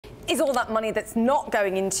Is all that money that's not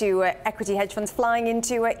going into equity hedge funds flying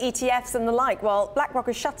into ETFs and the like? Well, BlackRock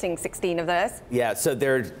is shutting 16 of theirs. Yeah, so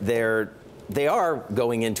they are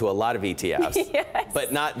going into a lot of ETFs, yes.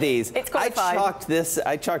 but not these. It's qualified.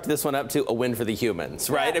 I chalked this one up to a win for the humans,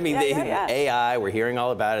 right? Yeah, I mean, AI, we're hearing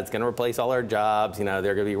all about it. It's going to replace all our jobs. You know,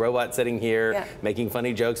 there are going to be robots sitting here making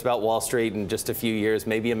funny jokes about Wall Street in just a few years,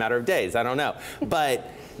 maybe a matter of days. I don't know. But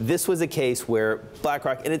this was a case where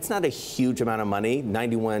BlackRock, and it's not a huge amount of money,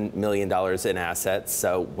 $91 million in assets.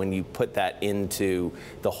 So when you put that into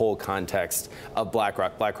the whole context of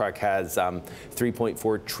BlackRock has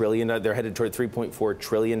 $3.4 trillion. They're headed toward $3.4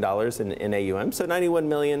 trillion in AUM. So 91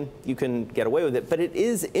 million, you can get away with it. But it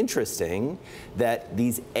is interesting that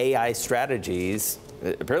these AI strategies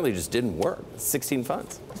apparently just didn't work. 16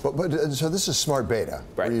 funds. So this is smart beta,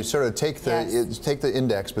 where you sort of take the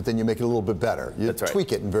index, but then you make it a little bit better. You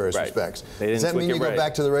tweak it in various respects. Does that mean you go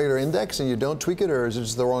back to the regular index and you don't tweak it, or is it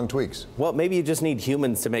just the wrong tweaks? Well, maybe you just need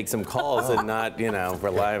humans to make some calls and not,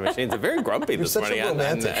 rely on machines. They're very grumpy this morning. You're such a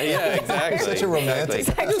romantic. Yeah, exactly. Such a romantic.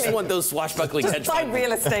 Exactly. I just want those swashbuckling hedge funds. Buy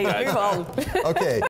real estate. Move on. Okay.